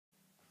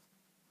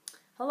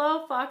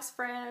Hello, Fox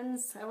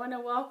friends. I want to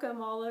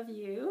welcome all of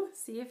you.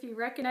 See if you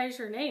recognize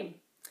your name.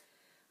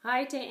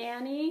 Hi to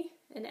Annie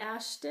and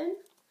Ashton,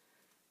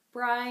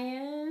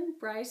 Brian,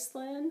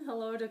 Brycelyn.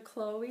 Hello to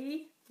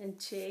Chloe and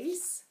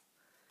Chase.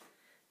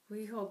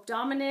 We hope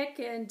Dominic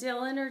and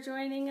Dylan are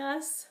joining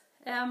us.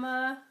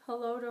 Emma,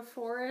 hello to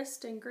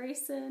Forrest and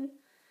Grayson.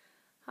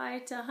 Hi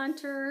to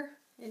Hunter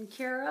and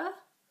Kara.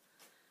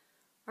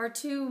 Our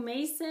two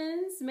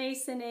Masons,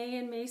 Mason A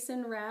and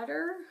Mason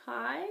Ratter.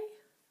 Hi.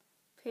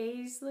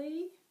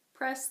 Paisley,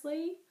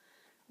 Presley,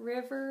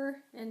 River,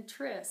 and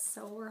Triss.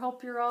 So we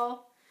hope you're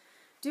all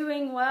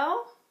doing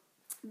well.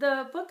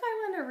 The book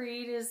I want to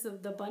read is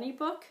the Bunny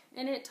Book,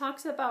 and it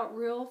talks about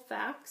real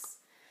facts.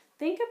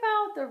 Think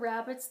about the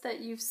rabbits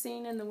that you've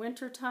seen in the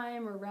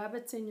wintertime or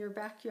rabbits in your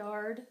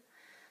backyard.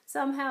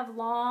 Some have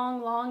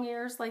long, long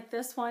ears like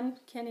this one.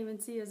 Can't even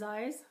see his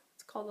eyes.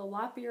 It's called a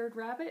lop-eared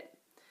rabbit.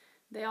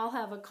 They all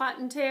have a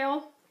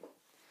cottontail.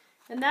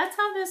 And that's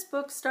how this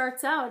book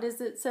starts out,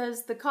 is it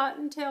says the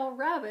cottontail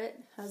rabbit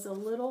has a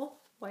little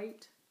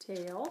white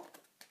tail.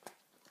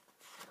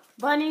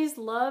 Bunnies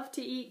love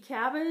to eat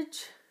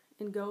cabbage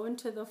and go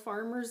into the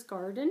farmer's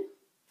garden.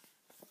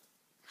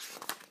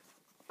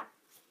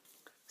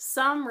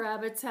 Some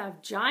rabbits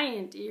have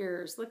giant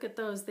ears. Look at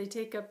those. They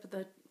take up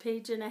the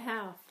page and a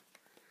half.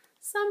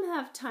 Some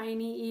have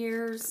tiny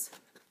ears.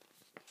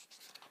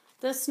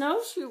 The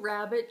snowshoe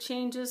rabbit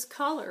changes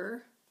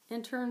color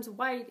and turns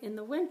white in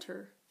the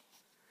winter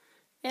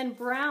and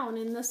brown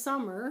in the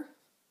summer.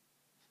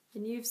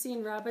 And you've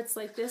seen rabbits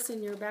like this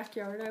in your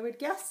backyard, I would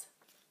guess.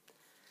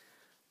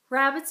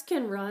 Rabbits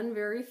can run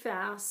very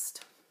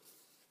fast.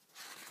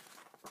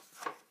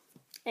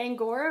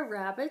 Angora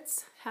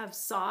rabbits have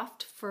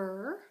soft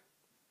fur.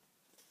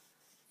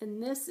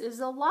 And this is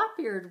a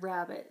lop-eared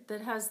rabbit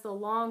that has the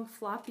long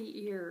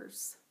floppy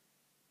ears.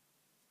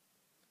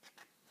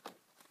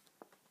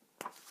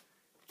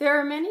 There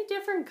are many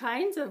different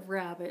kinds of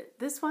rabbit.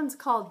 This one's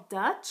called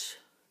Dutch.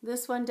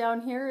 This one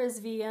down here is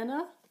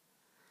Vienna,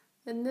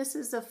 and this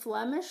is a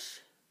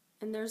Flemish,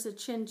 and there's a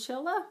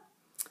chinchilla,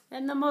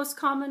 and the most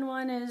common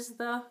one is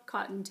the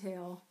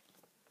cottontail.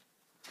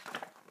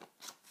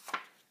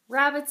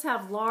 Rabbits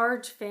have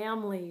large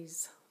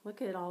families.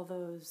 Look at all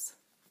those.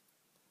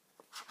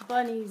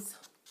 Bunnies.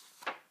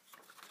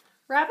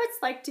 Rabbits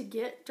like to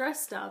get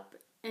dressed up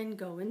and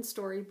go in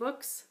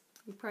storybooks.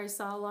 You probably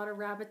saw a lot of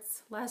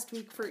rabbits last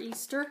week for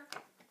Easter.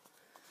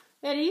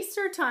 At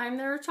Easter time,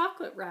 there are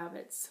chocolate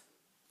rabbits.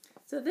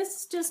 So this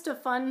is just a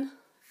fun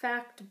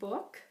fact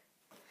book.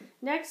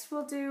 Next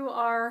we'll do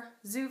our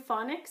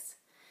zoophonics.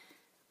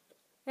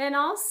 And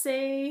I'll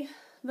say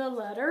the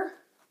letter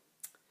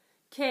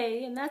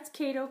K, and that's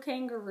Kato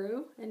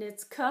kangaroo, and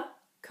it's K,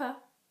 K,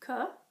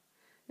 K.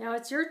 Now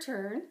it's your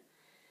turn.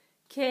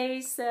 K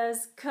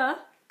says K,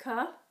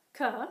 K,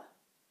 K.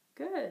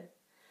 Good.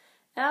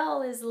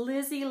 L is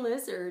Lizzie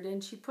lizard,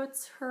 and she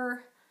puts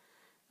her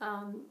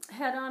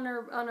head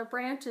on a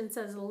branch and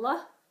says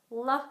la,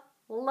 la,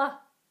 la.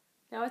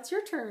 Now it's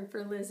your turn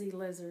for Lizzie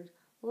lizard.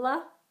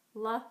 La,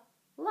 la,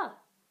 la.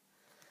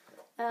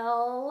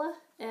 L,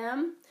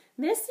 M.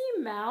 Missy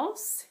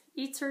Mouse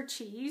eats her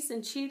cheese,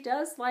 and she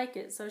does like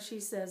it, so she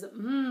says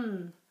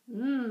mmm,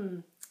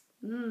 mmm,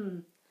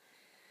 mmm.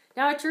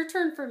 Now it's your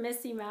turn for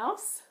Missy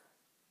Mouse.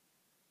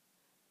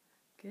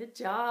 Good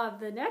job.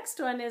 The next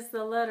one is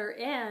the letter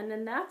N,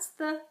 and that's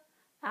the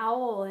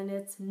owl, and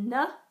it's N,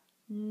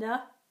 N,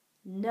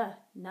 N.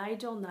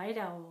 Nigel Night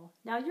Owl.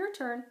 Now your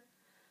turn.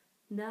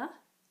 N,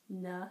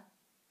 N,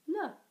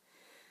 N.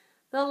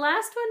 The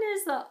last one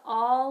is the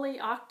Ollie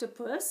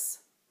octopus,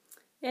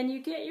 and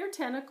you get your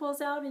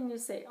tentacles out and you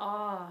say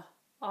ah,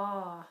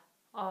 ah,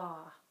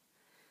 ah.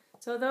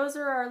 So those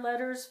are our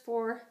letters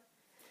for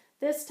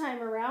this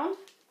time around.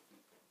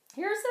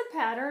 Here's a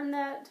pattern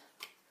that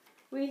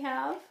we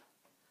have.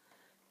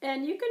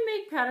 And you can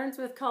make patterns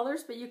with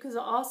colors, but you can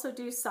also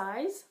do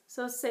size.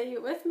 So say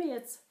it with me.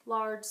 It's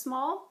large,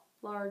 small,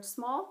 large,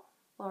 small,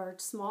 large,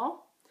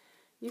 small.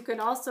 You can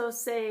also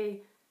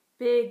say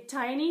big,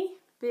 tiny,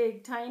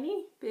 big,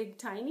 tiny, big,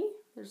 tiny.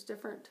 There's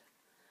different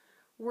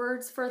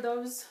words for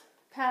those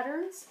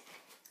patterns.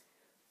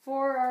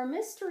 For our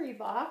mystery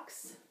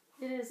box,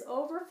 it is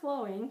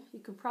overflowing.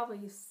 You can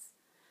probably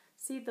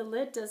see the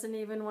lid doesn't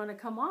even want to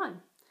come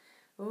on.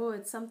 Oh,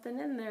 it's something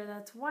in there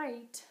that's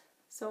white.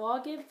 So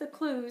I'll give the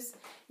clues.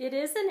 It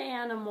is an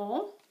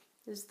animal,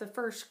 is the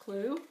first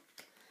clue.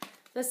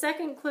 The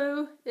second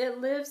clue, it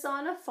lives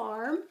on a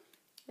farm.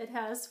 It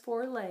has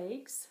 4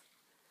 legs.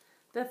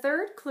 The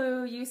third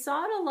clue, you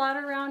saw it a lot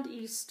around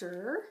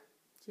Easter.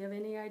 Do you have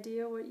any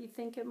idea what you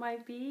think it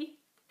might be?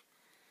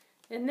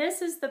 And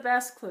this is the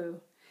best clue.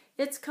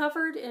 It's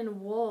covered in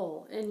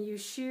wool, and you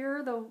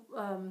shear the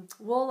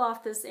wool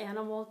off this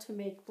animal to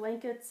make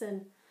blankets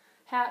and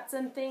hats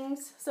and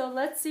things. So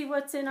let's see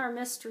what's in our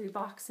mystery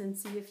box and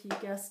see if you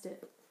guessed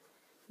it.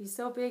 He's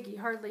so big he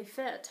hardly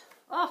fit.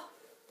 Oh,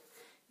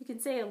 you can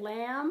say a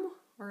lamb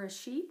or a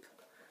sheep,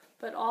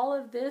 but all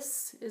of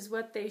this is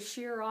what they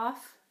shear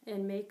off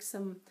and make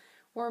some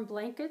warm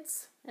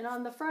blankets. And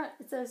on the front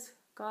it says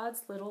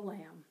God's little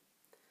lamb.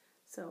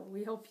 So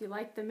we hope you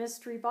like the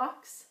mystery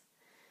box.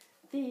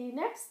 The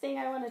next thing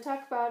I want to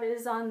talk about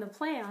is on the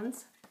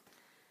plans.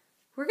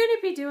 We're going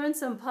to be doing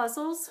some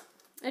puzzles.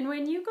 And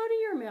when you go to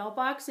your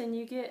mailbox and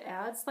you get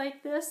ads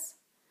like this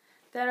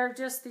that are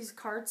just these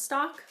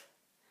cardstock,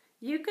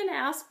 you can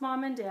ask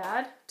Mom and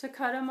Dad to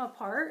cut them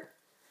apart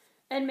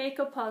and make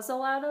a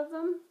puzzle out of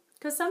them.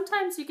 Because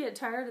sometimes you get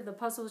tired of the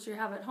puzzles you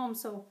have at home,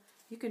 so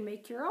you can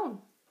make your own.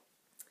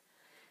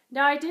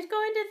 Now I did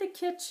go into the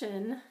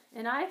kitchen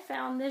and I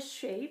found this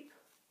shape.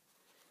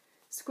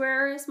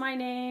 Square is my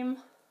name.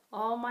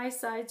 All my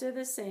sides are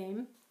the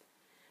same.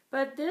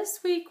 But this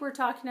week we're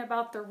talking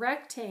about the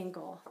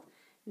rectangle.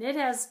 And it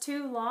has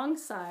 2 long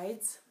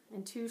sides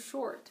and 2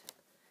 short.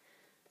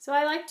 So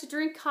I like to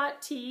drink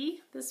hot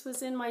tea. This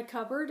was in my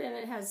cupboard and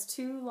it has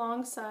 2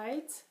 long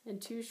sides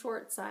and 2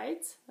 short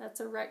sides. That's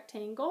a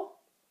rectangle.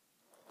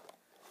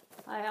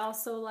 I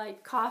also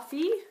like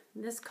coffee.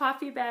 This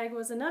coffee bag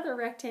was another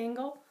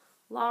rectangle.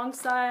 Long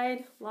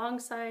side,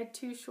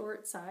 2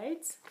 short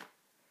sides.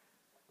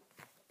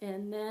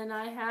 And then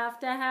I have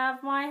to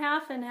have my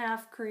half and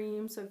half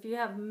cream. So if you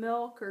have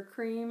milk or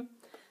cream,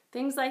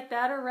 things like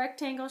that are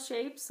rectangle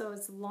shapes. So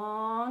it's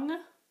long,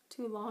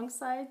 2 long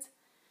sides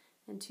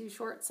and 2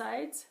 short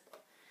sides.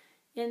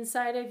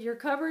 Inside of your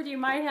cupboard, you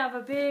might have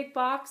a big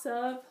box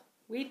of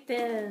Wheat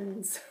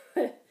Thins.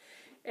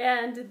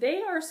 And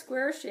they are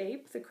square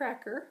shape, the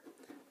cracker,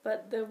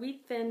 but the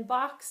Wheat Thin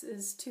box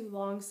is 2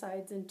 long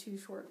sides and 2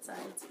 short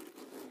sides.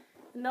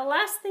 And the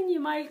last thing you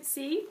might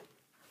see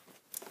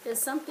is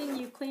something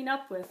you clean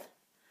up with.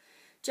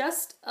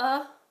 Just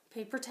a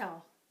paper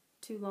towel,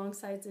 2 long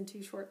sides and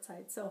 2 short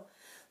sides. So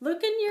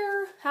look in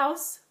your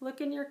house, look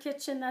in your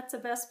kitchen. That's the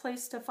best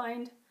place to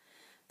find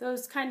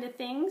those kind of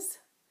things.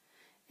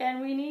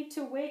 And we need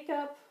to wake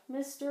up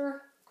Mr.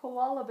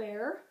 Koala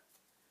Bear.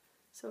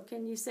 So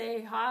can you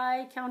say,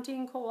 hi,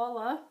 Counting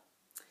Koala?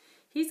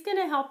 He's going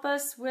to help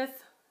us with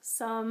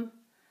some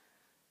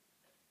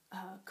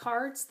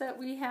cards that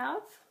we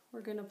have.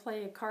 We're going to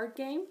play a card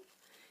game.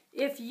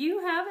 If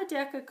you have a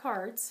deck of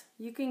cards,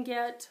 you can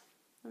get,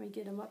 let me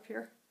get him up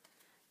here.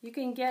 You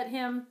can get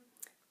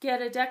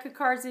a deck of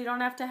cards. You don't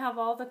have to have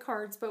all the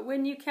cards, but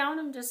when you count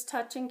them, just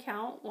touch and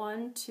count.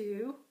 1,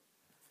 2,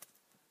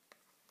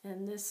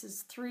 and this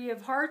is 3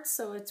 of hearts,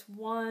 so it's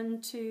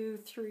 1, 2,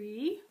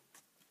 3.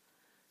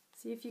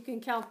 See if you can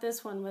count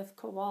this one with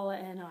Koala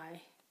and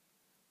I.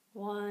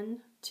 1,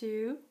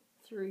 2,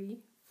 3,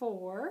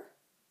 4.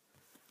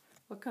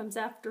 What comes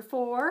after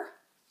 4?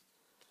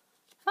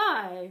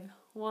 5.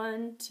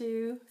 1,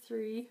 2,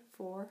 3,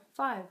 4,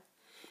 5.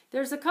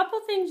 There's a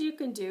couple things you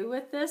can do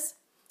with this.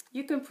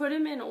 You can put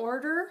them in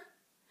order.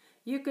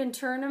 You can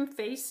turn them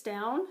face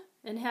down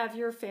and have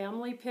your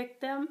family pick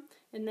them,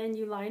 and then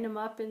you line them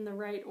up in the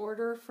right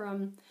order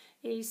from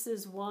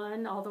aces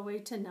 1 all the way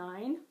to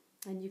 9.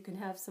 And you can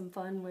have some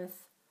fun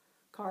with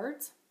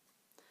cards.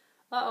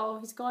 Uh-oh,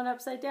 he's going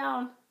upside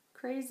down.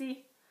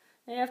 Crazy.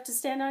 You have to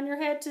stand on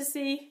your head to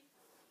see.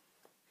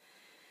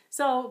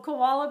 So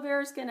Koala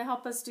Bear is going to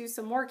help us do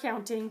some more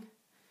counting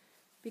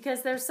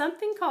because there's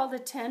something called a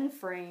 10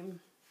 frame.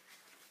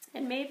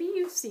 And maybe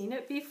you've seen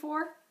it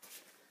before.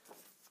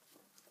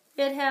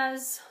 It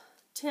has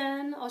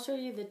 10. I'll show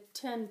you the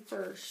 10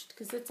 first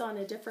because it's on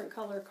a different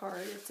color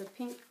card. It's a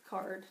pink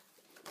card.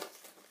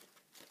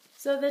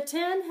 So the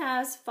 10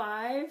 has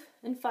 5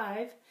 and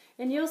 5,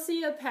 and you'll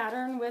see a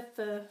pattern with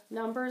the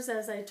numbers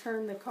as I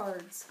turn the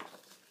cards.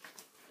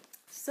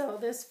 So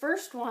this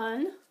first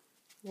one,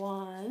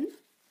 1,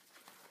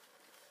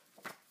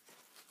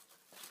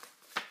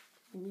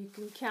 and you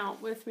can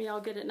count with me.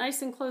 I'll get it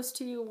nice and close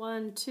to you.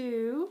 1,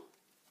 2.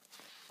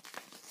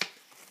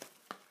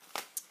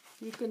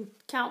 You can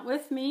count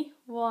with me.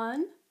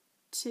 1,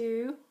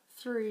 2,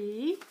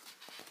 3.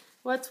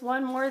 What's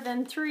 1 more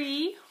than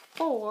 3?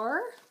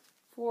 4.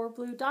 4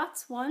 blue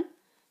dots. 1,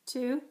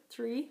 2,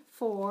 3,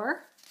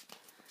 4.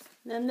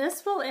 Then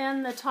this will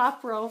end the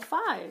top row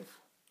 5.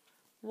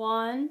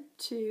 1,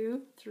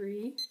 2,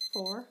 3,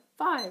 4,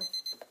 5.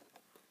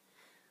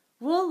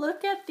 We'll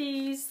look at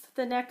these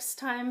the next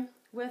time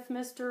with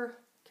Mr.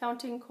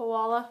 Counting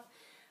Koala.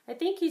 I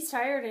think he's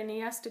tired and he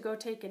has to go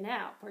take a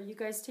nap. Are you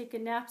guys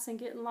taking naps and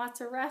getting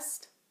lots of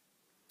rest?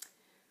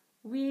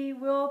 We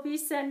will be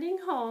sending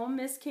home,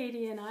 Miss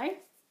Katie and I,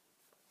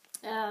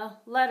 a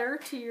letter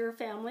to your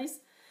families.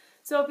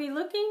 So be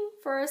looking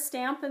for a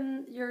stamp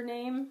in your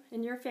name,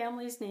 in your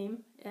family's name,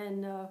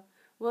 and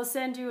we'll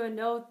send you a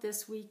note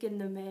this week in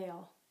the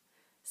mail.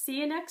 See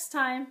you next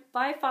time.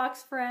 Bye,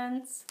 Fox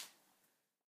friends.